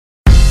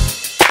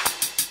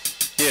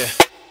Yeah.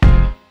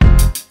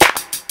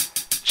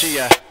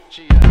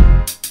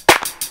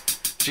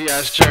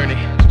 G.I.'s Journey,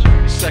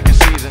 second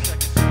season.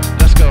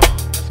 Let's go.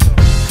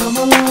 Come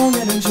along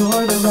and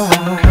enjoy the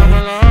ride. Come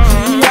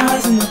along.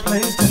 G.I.'s in the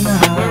place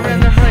tonight. We're in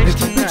the place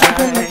They keep it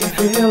jumping, make tonight.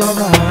 you feel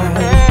alright.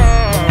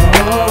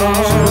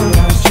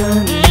 G.I.'s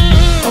Journey,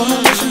 on a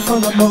mission from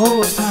the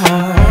Most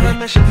High. On a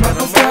mission from the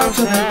Knuckles down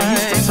to Most the High.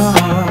 eastern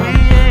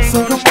time. So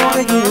come on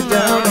and get it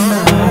down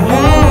tonight.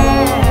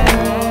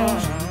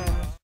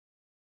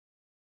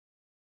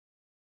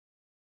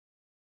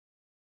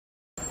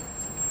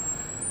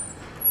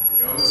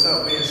 Yo, what's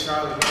up? We in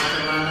Charlotte, North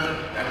Carolina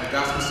at the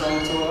Gospel Soul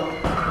Tour.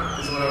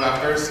 This is one of our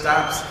first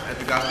stops at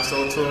the Gospel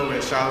Soul Tour. We're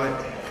in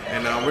Charlotte,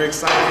 and we're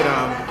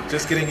excited.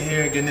 Just getting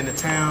here and getting into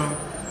town.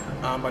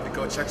 I'm about to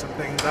go check some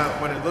things out.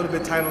 Running a little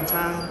bit tight on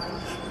time,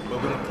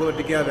 but we're gonna pull it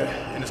together,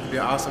 and it's gonna be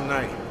an awesome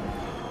night.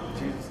 In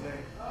Jesus'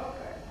 name.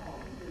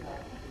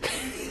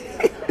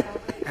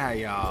 How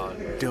y'all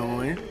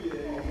doing?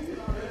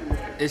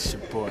 It's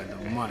your boy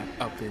Lamont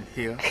up in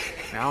here.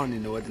 Now, I don't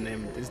even know what the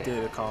name of this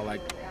theater called,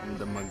 like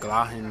the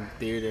McLaughlin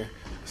Theater,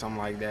 something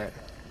like that.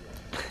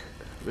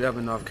 We up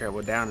in North Carolina,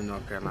 we're down in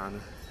North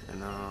Carolina,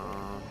 and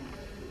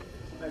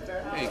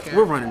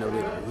we're running a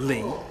little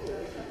late.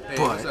 Hey, but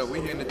what's up?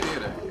 We here in the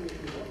theater.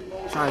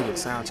 trying to get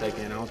sound check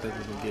in. I don't think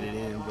we can get it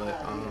in,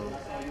 but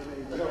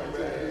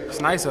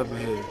it's nice up in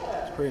here.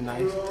 It's pretty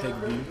nice. Take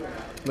a view,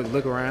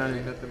 look around,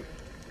 and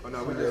Oh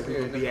no, we're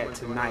gonna be at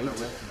tonight.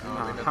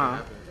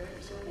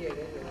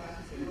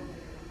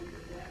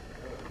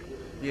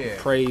 Yeah.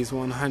 Praise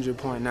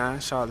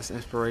 100.9, Charlotte's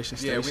Inspiration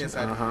Station. Yeah, we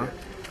inside the theater.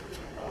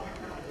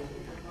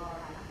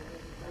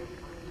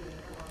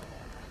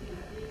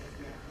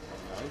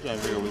 I'm trying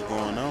to figure out what's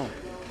going on.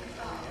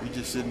 We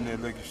just sitting there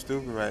looking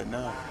stupid right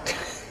now.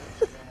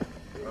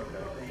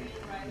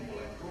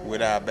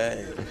 With our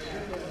bags.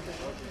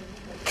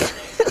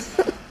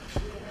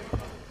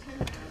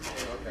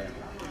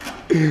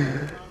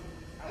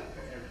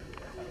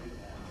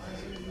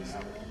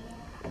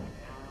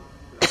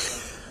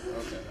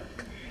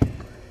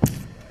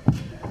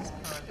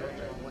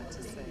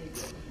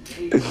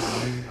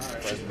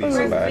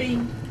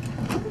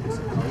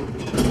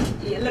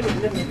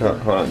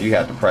 Hold on, you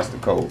have to press the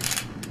code.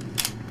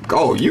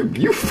 Oh, you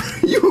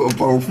a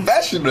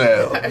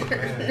professional.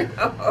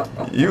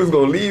 You was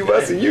gonna leave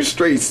us and you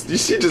straight.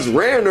 She just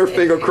ran her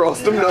finger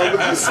across them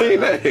numbers. You seen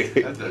that?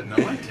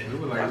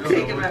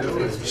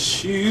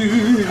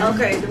 Shoot.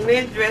 Okay, the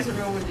men's dressing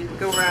room would just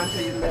go around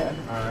to your left.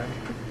 Alright.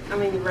 I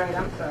mean, you're right,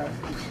 I'm sorry.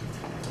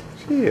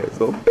 She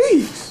is a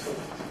beast.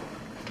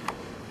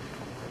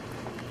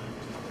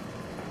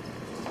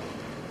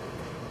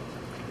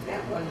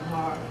 That wasn't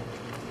hard.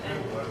 And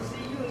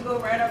see, you can go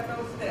right up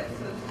those steps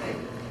to the stage.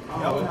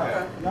 Y'all wouldn't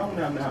have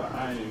to have an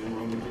iron in the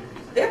room.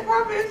 There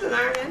probably is an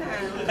iron in there.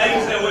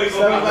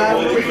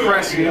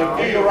 Fresh, you know.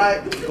 You're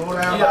right. Go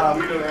down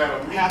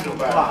half the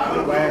block.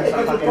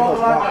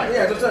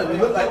 Yeah, just tell you,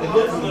 look like the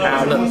look. I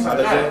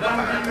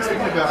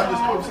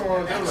just put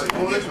someone else like, oh,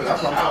 this one,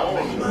 that's what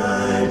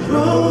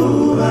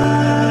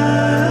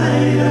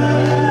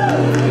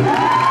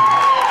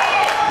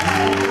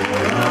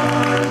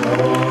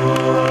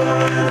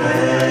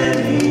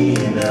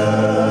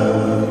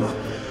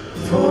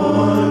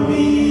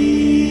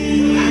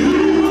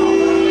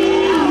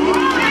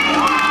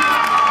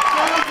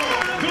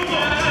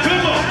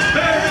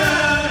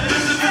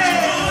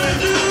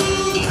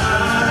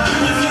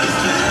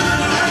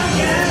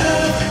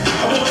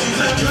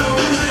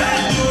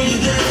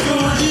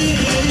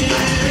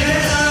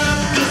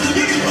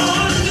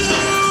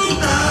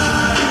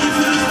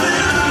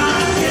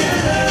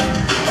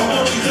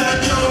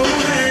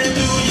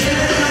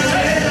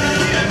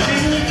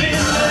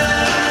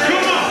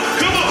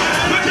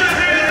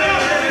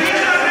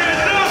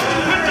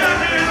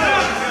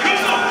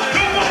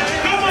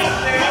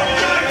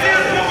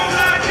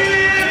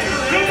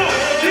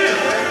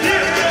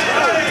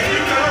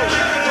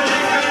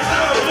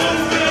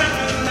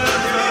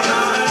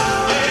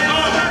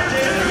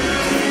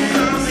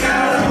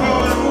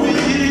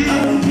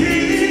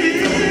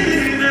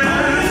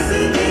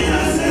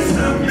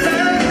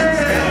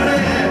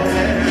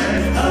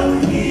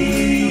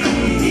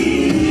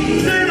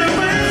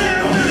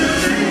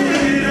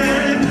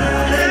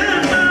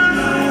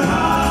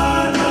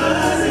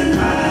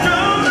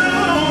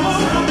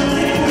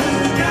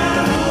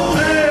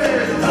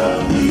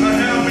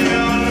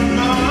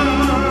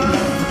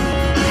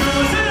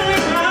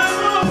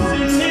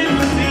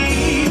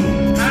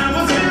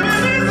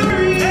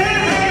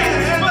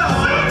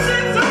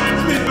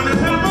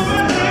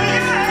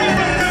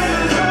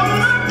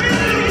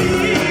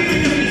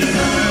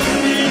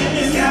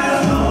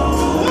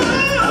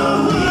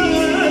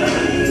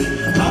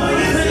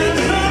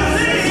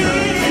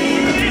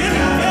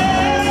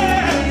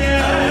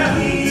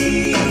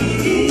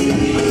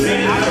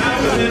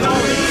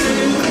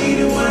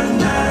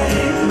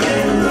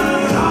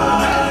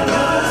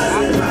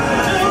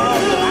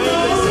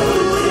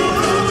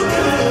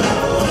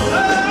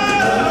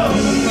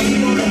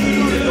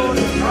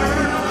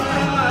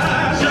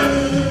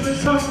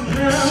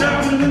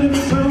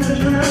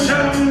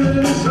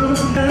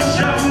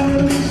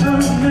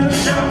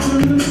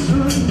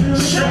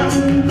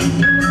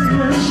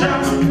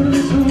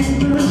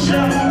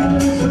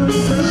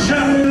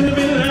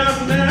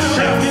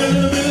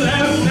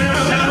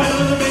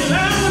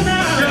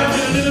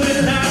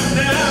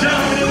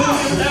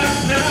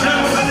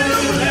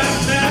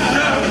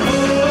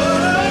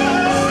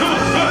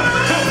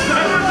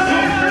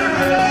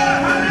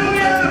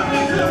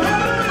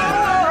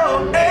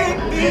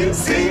B,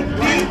 C, D,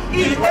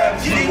 E, F,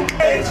 G,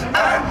 H,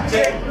 I,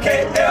 J,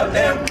 K, L,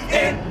 M,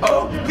 N,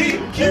 O, P,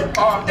 Q,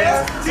 R,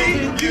 S, T,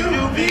 U,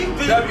 V,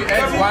 W,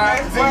 X,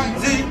 Y,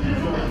 Z.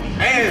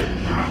 And.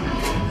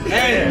 I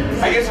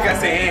guess you gotta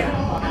say and.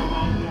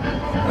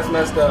 That's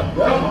messed up.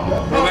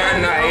 We're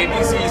learning our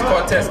ABCs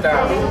quartet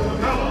style.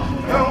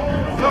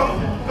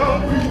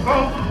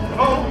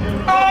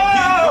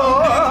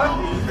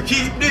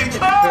 Keep digging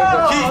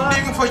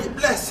for your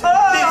blessing.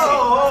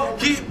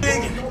 Keep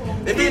digging.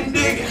 They've been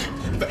digging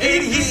for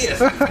 80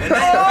 years. And they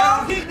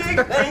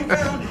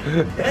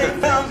ain't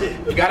found it.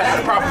 You gotta have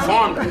the proper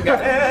form. You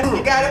got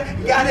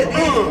it. A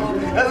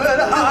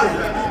little hard.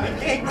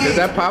 Is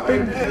that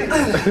popping?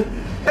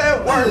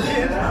 They're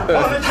working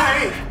on the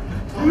train.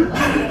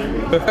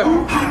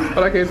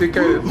 But I can't see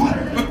Curtis.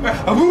 Working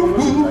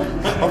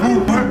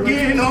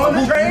on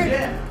the train.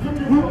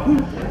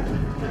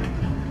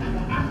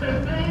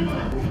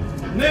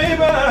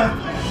 Neighbor.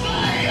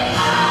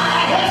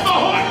 Had my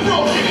heart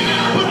broken,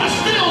 but I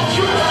still trust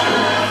you.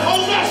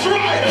 Oh, that's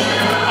right. I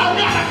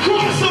gotta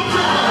cry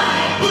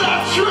sometimes, but I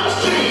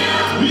trust you.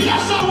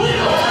 Yes, I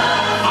will.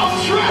 I'll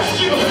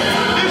trust you.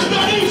 It's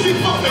not easy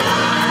for me,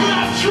 but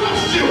I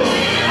trust you.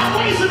 I'm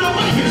raising a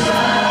babies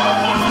all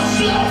by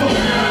myself.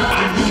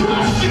 I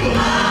trust you.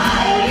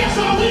 Oh, yes,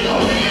 I will.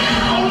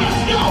 Oh,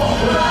 let's go.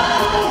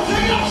 Come on,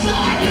 take it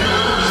outside.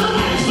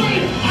 Somebody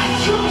say, I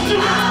trust you.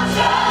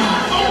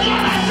 Oh, God,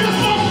 I just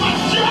lost my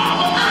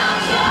job.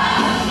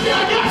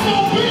 I got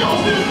more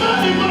bills than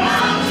money, but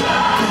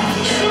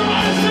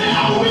somebody say I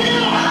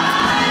will. I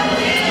had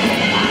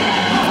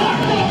a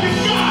heartbroken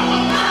God,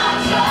 but I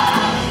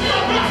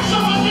got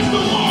some of this the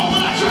wall,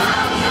 but I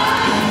trust.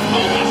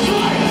 Oh, that's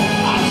right,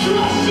 I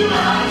trust you.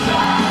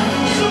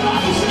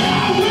 Somebody say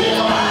I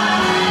will.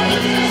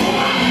 This is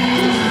right,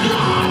 'cause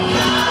God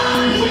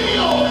will make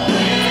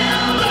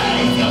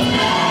a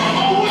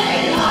way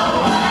out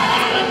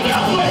of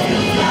that way.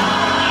 I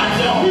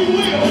know He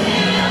will.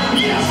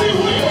 Yes, He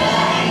will.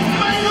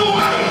 Make a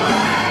way.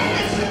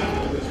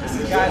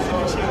 Guys, I'm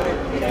here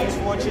with James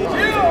Fortune.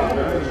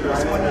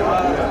 Just want to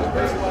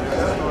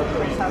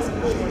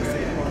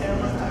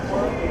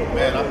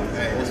Man,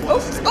 this my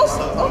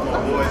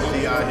boys G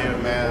out here,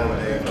 man.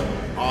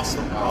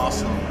 Awesome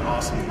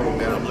group,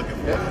 man. I'm looking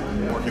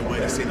forward to working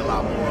with and seeing a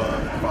lot more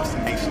across the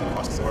nation,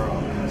 across the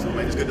world. So,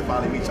 man, it's good to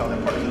finally meet y'all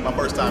in person. It's my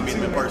first time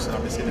meeting him in person.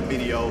 I've been seeing the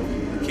video,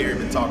 Carrie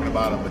been talking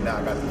about him, but now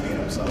I got to meet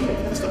him. So,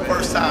 it's the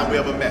first time we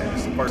ever met.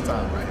 It's the first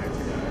time right here.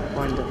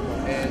 Wonderful.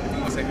 And we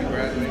want to say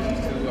congratulations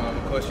to,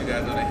 of course, you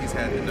guys know that he's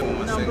had the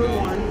 #1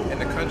 single in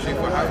the country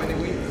for how many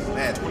weeks?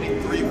 Man,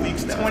 23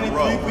 weeks now.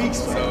 23 weeks.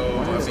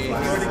 So, I mean,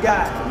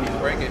 he's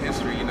breaking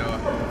history, you know.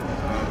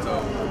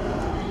 So,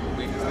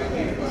 we just think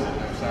he's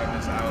shouting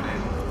us out,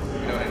 and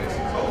you know, and it's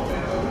all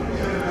going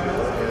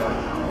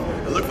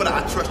Look for the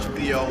I Trust You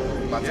video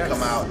about to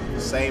come out.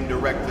 Same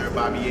director,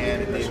 Bobby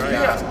Ann, and then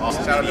guys.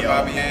 Awesome Shout out video. to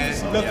Bobby Ann,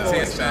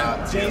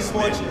 James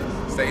Fortune,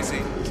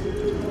 Stacy,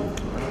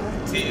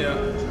 Tia,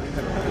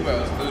 who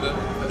else? Luda.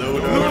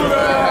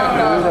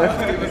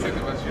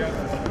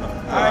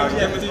 Alright, I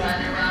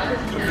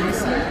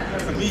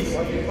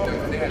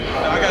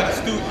got the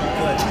student.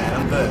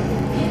 I'm good.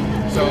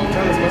 So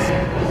tell us what's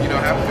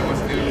happening,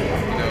 what's new,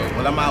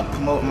 Well, I'm out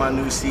promoting my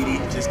new CD.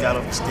 Just got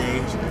off the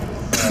stage.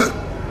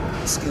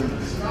 Excuse me.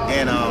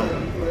 And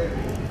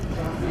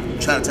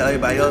trying to tell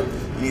everybody up.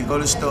 You need to go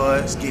to the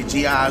stores, get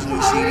G.I.'s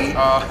new CD,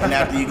 and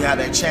after you got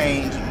that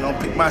change, you don't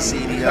pick my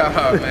CD up.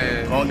 Oh,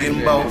 man. Go and get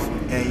them both,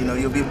 and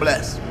you'll be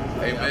blessed.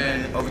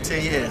 Amen. Over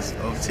 10 years.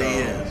 Over 10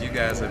 years. You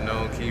guys have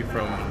known Key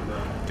from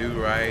Do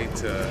Right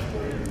to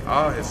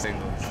all his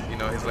singles.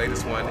 His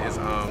latest one is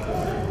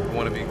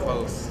Want to Be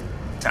Close.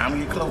 Time to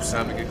get close.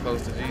 Time to get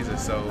close to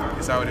Jesus. So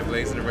it's already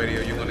blazing the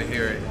radio. You're gonna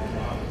hear it.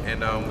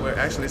 And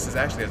this is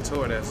actually a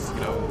tour that's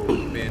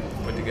been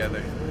put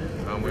together.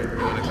 We're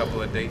doing a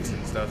couple of dates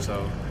and stuff.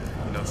 So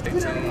stay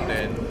tuned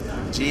and.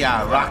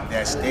 G.I. rock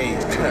that stage.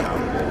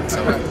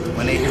 So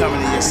when they come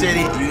into your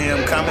city, you hear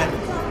them coming.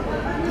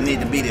 You need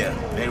to be there.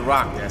 They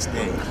rock that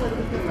stage.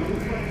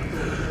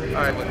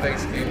 All right, well,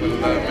 thanks, Keith, for the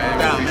love, man.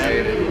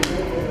 Appreciate it.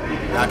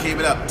 Y'all keep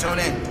it up. Tune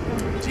in.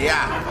 G.I.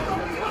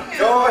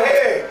 Go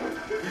ahead.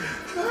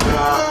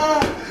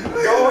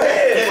 Go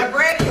ahead. But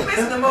Brad, you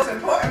missed the most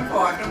important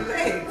part, them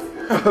legs.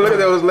 Look at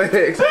those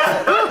legs. Look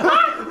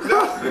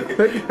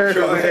at her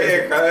Go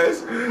ahead,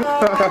 guys.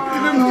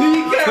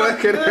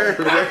 Look at her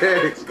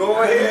legs.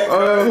 Go ahead.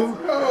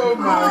 Oh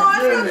my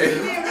goodness.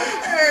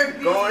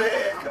 Go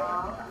ahead.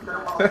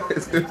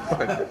 It's too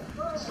funny.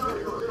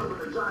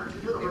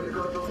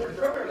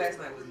 Last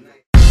night was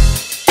nice.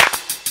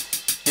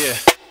 Yeah.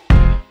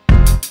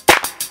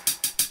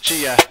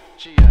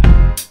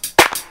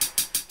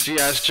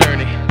 G.I.'s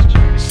Journey,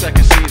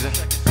 second season.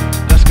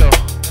 Let's go.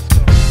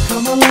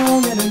 Come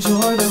along and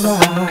enjoy the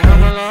ride.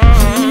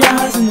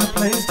 G.I.'s in the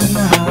place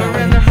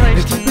tonight.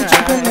 They keep it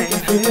jumping, make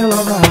it feel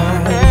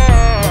alright.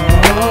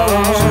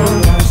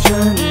 G.I.'s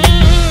Journey,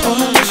 on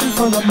a mission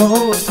from the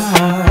Most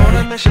High.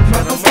 From the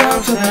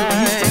south to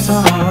the eastern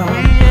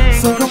side.